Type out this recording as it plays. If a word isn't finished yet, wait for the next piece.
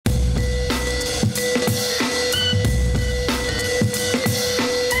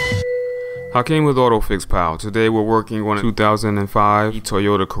Hakeem with AutoFix Pal. Today we're working on a 2005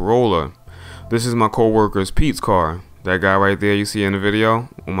 Toyota Corolla. This is my co-worker's Pete's car. That guy right there you see in the video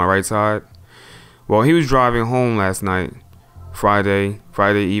on my right side. Well, he was driving home last night, Friday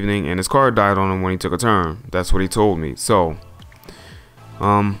evening, and his car died on him when he took a turn. That's what he told me. So,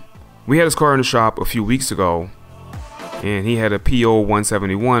 we had his car in the shop a few weeks ago, and he had a PO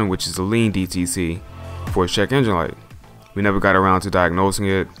 171, which is a lean DTC, for his check engine light. We never got around to diagnosing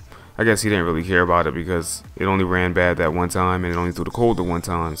it. I guess he didn't really care about it because it only ran bad that one time and it only threw the code the one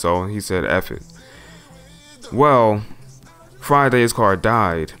time. So he said, F it. Well, Friday his car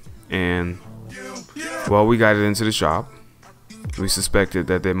died, and well, we got it into the shop. We suspected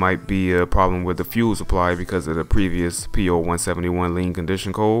that there might be a problem with the fuel supply because of the previous PO 171 lean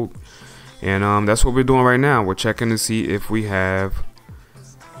condition code. And that's what we're doing right now. We're checking to see if we have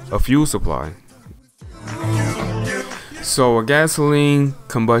a fuel supply. So a gasoline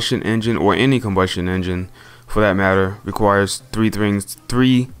combustion engine, or any combustion engine for that matter, requires three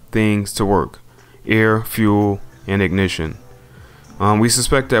things to work: air, fuel, and ignition. We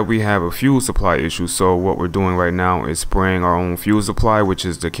suspect that we have a fuel supply issue, so what we're doing right now is spraying our own fuel supply, which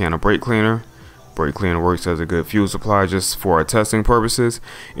is the can of brake cleaner. Brake cleaner works as a good fuel supply just for our testing purposes,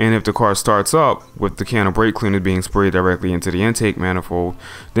 and if the car starts up with the can of brake cleaner being sprayed directly into the intake manifold,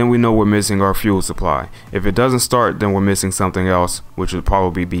 then we know we're missing our fuel supply. If it doesn't start, then we're missing something else, which would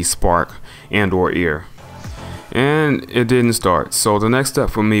probably be spark and or air. And it didn't start, so the next step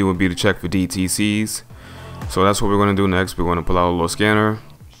for me would be to check for DTCs. So that's what we're going to do next. We're going to pull out a little scanner.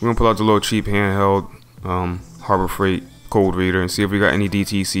 We're going to pull out the little cheap handheld Harbor Freight code reader and see if we got any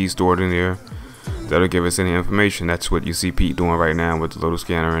DTCs stored in there that'll give us any information. That's what you see Pete doing right now with the little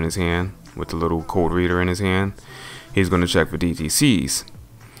scanner in his hand, with the little code reader in his hand. He's going to check for DTCs.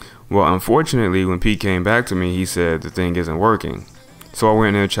 Well, unfortunately, when Pete came back to me, he said the thing isn't working. So I went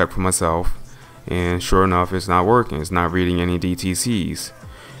in there and checked for myself, and sure enough, it's not working. It's not reading any DTCs.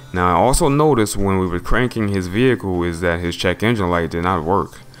 Now, I also noticed when we were cranking his vehicle is that his check engine light did not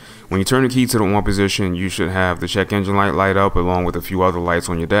work. When you turn the key to the on position, you should have the check engine light up along with a few other lights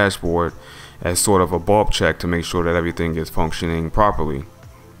on your dashboard as sort of a bulb check to make sure that everything is functioning properly,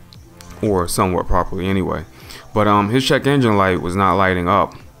 or somewhat properly anyway. But his check engine light was not lighting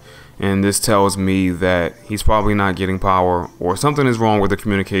up, and this tells me that he's probably not getting power, or something is wrong with the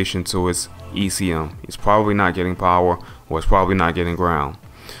communication to his ECM. He's probably not getting power, or it's probably not getting ground.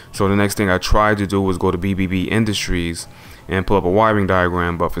 So the next thing I tried to do was go to BBB Industries and pull up a wiring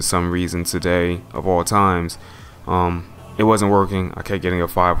diagram, but for some reason today, of all times, it wasn't working. I kept getting a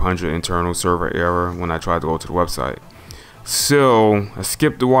 500 internal server error when I tried to go to the website. So I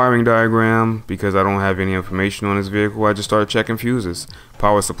skipped the wiring diagram because I don't have any information on this vehicle. I just started checking fuses,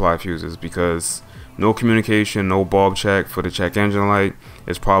 power supply fuses, because no communication, no bulb check for the check engine light.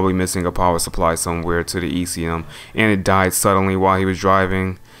 It's probably missing a power supply somewhere to the ECM, and it died suddenly while he was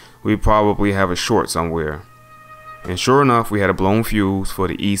driving. We probably have a short somewhere. And sure enough, we had a blown fuse for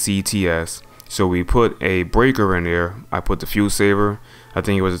the ECTS. So we put a breaker in there. I put the fuse saver, I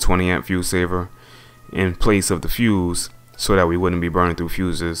think it was a 20 amp fuse saver, in place of the fuse so that we wouldn't be burning through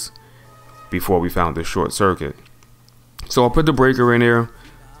fuses before we found the short circuit. So I put the breaker in there.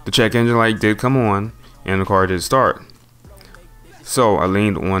 The check engine light did come on and the car did start. So I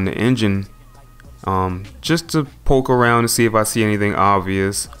leaned on the engine just to poke around to see if I see anything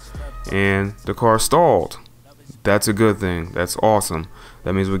obvious, and the car stalled. That's a good thing. That's awesome.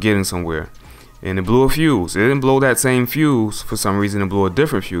 That means we're getting somewhere. And it blew a fuse. It didn't blow that same fuse. For some reason, it blew a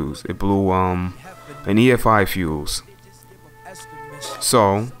different fuse. It blew an EFI fuse.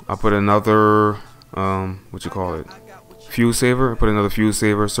 So I put another fuse saver. I put another fuse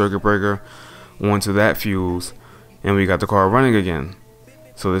saver, circuit breaker, onto that fuse, and we got the car running again.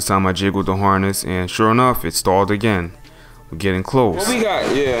 So this time I jiggled the harness, and sure enough, it stalled again. We're getting close. What we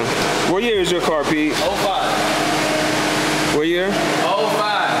got? Yeah. What year is your car, Pete? 05. What year? 05.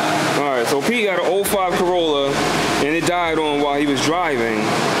 Alright, so Pete got an 05 Corolla, and it died on while he was driving.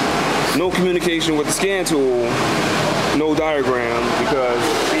 No communication with the scan tool, no diagram, because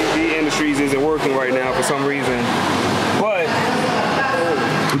BB Industries isn't working right now for some reason. But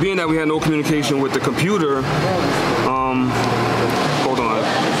being that we had no communication with the computer,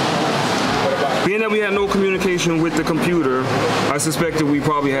 being that we had no communication with the computer, I suspected we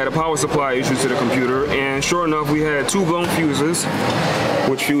probably had a power supply issue to the computer, and sure enough, we had two blown fuses.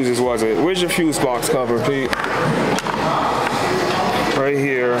 Which fuses was it? Where's your fuse box cover, Pete? Right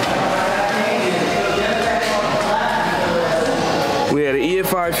here. We had an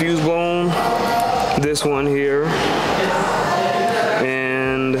EFI fuse blown, this one here,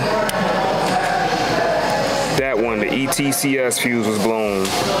 and that one, the TCS fuse was blown.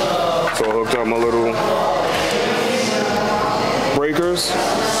 So I hooked up my little breakers,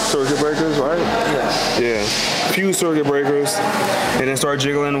 circuit breakers, right? Yeah. Fuse circuit breakers, and then start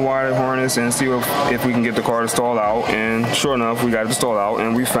jiggling the wire harness and see if we can get the car to stall out. And sure enough, we got it to stall out,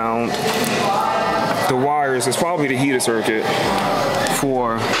 and we found the wires. It's probably the heater circuit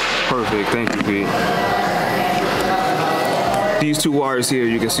for perfect. Thank you, Pete. These two wires here,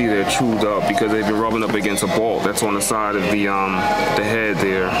 you can see they're chewed up because they've been rubbing up against a bolt that's on the side of the head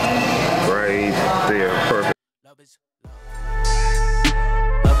there, right there. Perfect.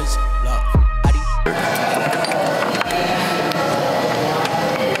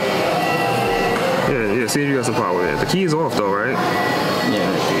 Yeah, see if you got some power there. The key is off though, right?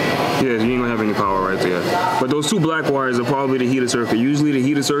 Yeah, you ain't gonna have any power right there. But those two black wires are probably the heater circuit. Usually the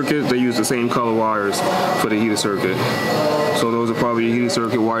heater circuit, they use the same color wires for the heater circuit. So those are probably the heater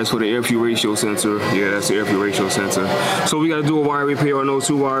circuit wires for the air fuel ratio sensor. Yeah, that's the air fuel ratio sensor. So we gotta do a wire repair on those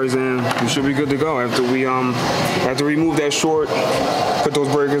two wires, and we should be good to go. After we remove that short, put those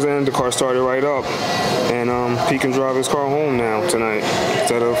breakers in, the car started right up. And Pete can drive his car home now tonight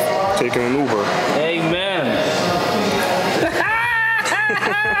instead of taking an Uber. Amen.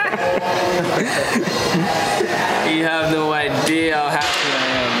 You have no idea how happy I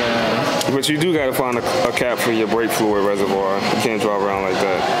am, man. But you do gotta find a cap for your brake fluid reservoir. You can't drive around like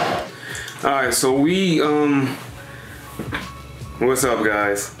that. Alright, so we, what's up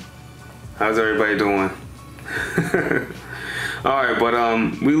guys? How's everybody doing? Alright, but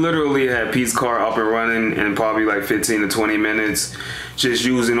we literally had Pete's car up and running in probably like 15 to 20 minutes, just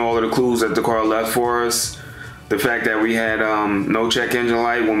using all of the clues that the car left for us. The fact that we had no check engine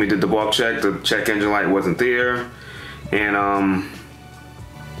light when we did the bulk check, the check engine light wasn't there. And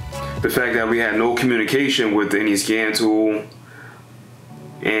the fact that we had no communication with any scan tool,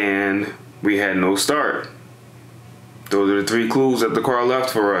 and we had no start. Those are the three clues that the car left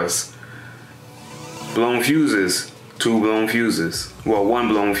for us. Blown fuses, 2 blown fuses. Well, 1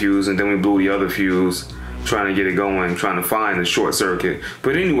 blown fuse, and then we blew the other fuse, trying to get it going, trying to find the short circuit.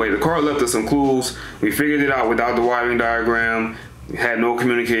 But anyway, the car left us some clues. We figured it out without the wiring diagram. We had no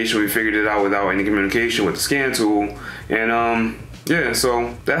communication. We figured it out without any communication with the scan tool. And yeah,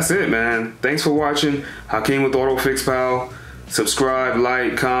 so that's it, man. Thanks for watching. Hakeem with Auto Fix Pal. Subscribe,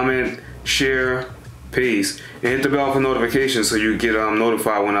 like, comment, share. Peace. And hit the bell for notifications so you get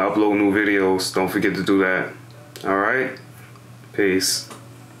notified when I upload new videos. Don't forget to do that. Alright? Peace.